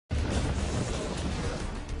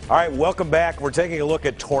All right, welcome back. We're taking a look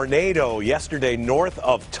at tornado yesterday north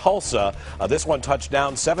of Tulsa. This one touched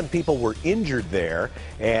down. 7 people were injured there,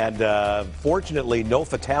 and fortunately no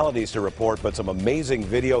fatalities to report, but some amazing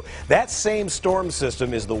video. That same storm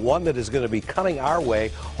system is the one that is going to be coming our way,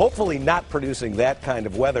 hopefully not producing that kind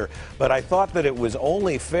of weather. But I thought that it was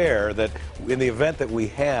only fair that in the event that we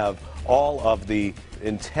have all of the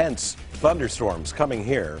intense thunderstorms coming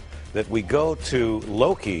here, that we go to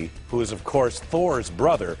Loki, who is, of course, Thor's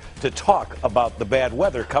brother, to talk about the bad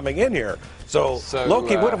weather coming in here. So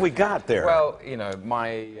Loki, what have we got there? Well, you know,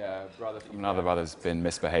 my brother from another brother's been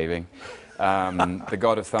misbehaving. The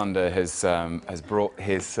god of thunder has brought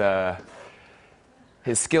his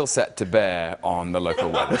skill set to bear on the local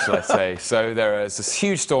weather, shall I say. So there is this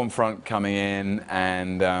huge storm front coming in,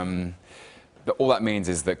 and all that means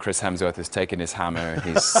is that Chris Hemsworth has taken his hammer,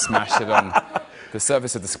 he's smashed it on the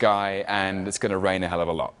surface of the sky, and it's going to rain a hell of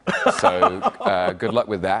a lot. So good luck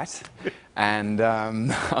with that. And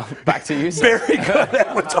back to you, sir. Very good.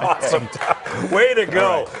 That was awesome. Way to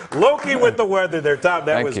go. Right. Loki with the weather there, Tom.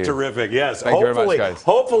 That was terrific. Yes. Thank you very much, guys.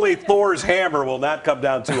 Hopefully Thor's hammer will not come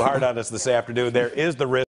down too hard on us this afternoon. There is the risk.